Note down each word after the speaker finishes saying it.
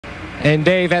And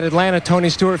Dave, at Atlanta, Tony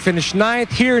Stewart finished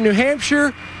 9th. Here in New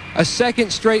Hampshire, a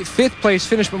second straight 5th place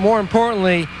finish, but more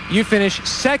importantly, you finished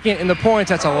 2nd in the points.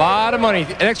 That's a lot of money.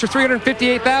 An extra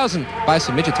 $358,000. Buy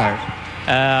some midget tires.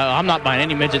 I'm not buying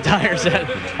any midget tires.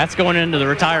 That's going into the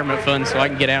retirement fund so I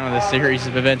can get out of this series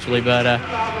eventually. But,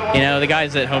 you know, the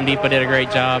guys at Home Depot did a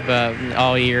great job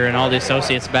all year, and all the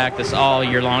associates backed us all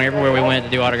year long. Everywhere we went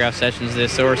to do autograph sessions, the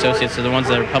store associates are the ones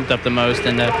that are pumped up the most,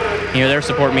 and, you know, their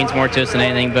support means more to us than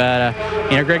anything. But,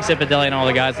 you know, Greg Zipadelli and all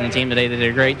the guys on the team today, they did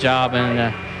a great job.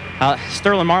 And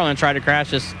Sterling Marlin tried to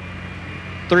crash us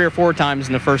 3 or 4 times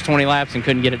in the first 20 laps and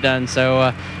couldn't get it done.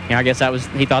 So, you know, I guess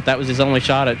he thought that was his only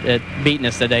shot at beating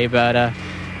us today. But,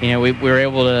 you know, we were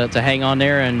able to hang on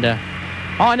there. And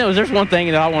all I know is there's one thing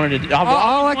that I wanted to do.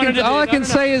 All I can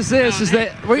say is this, is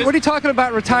that, what are you talking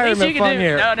about retirement fund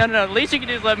here? No. The least you can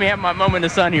do is let me have my moment in the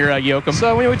sun here, Yocum.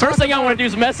 So first thing I want to do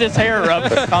is mess his hair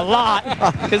up a lot,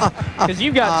 because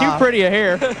you've got too pretty a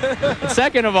hair. And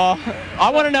second of all,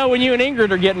 I want to know when you and Ingrid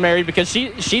are getting married, because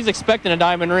she's expecting a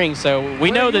diamond ring. So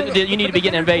we know that you need to be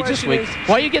getting engaged this week.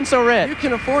 Why are you getting so red? You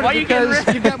can afford it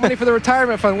because you've got money for the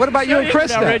retirement fund. What about you and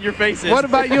Krista? How red your face is. What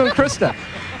about you and Krista?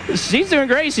 She's doing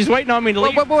great. She's waiting on me to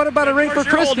leave. But what about a ring for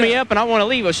Krista? Hold me up, and I want to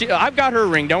leave. I've got her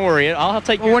ring. Don't worry. I'll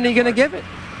take. Well, when are you going to give it?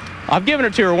 I've given her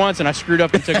to her once, and I screwed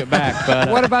up and took it back. But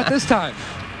what about this time?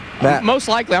 Most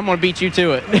likely, I'm going to beat you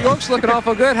to it. York's looking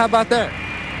awful good. How about that?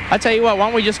 I tell you what. Why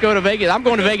don't we just go to Vegas? I'm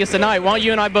going to Vegas tonight. Why don't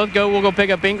you and I both go? We'll go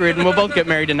pick up Ingrid, and we'll both get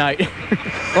married tonight.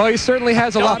 Well, he certainly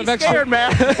has a lot of extra. Scared,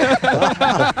 man.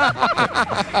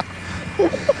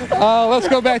 Let's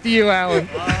go back to you, Alan.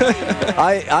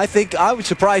 I think I was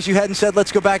surprised you hadn't said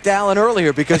let's go back to Alan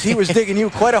earlier, because he was digging you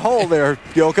quite a hole there,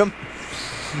 Yocum.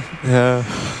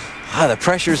 The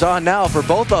pressure's on now for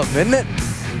both of them, isn't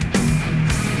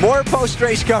it? More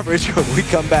post-race coverage when we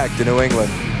come back to New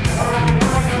England.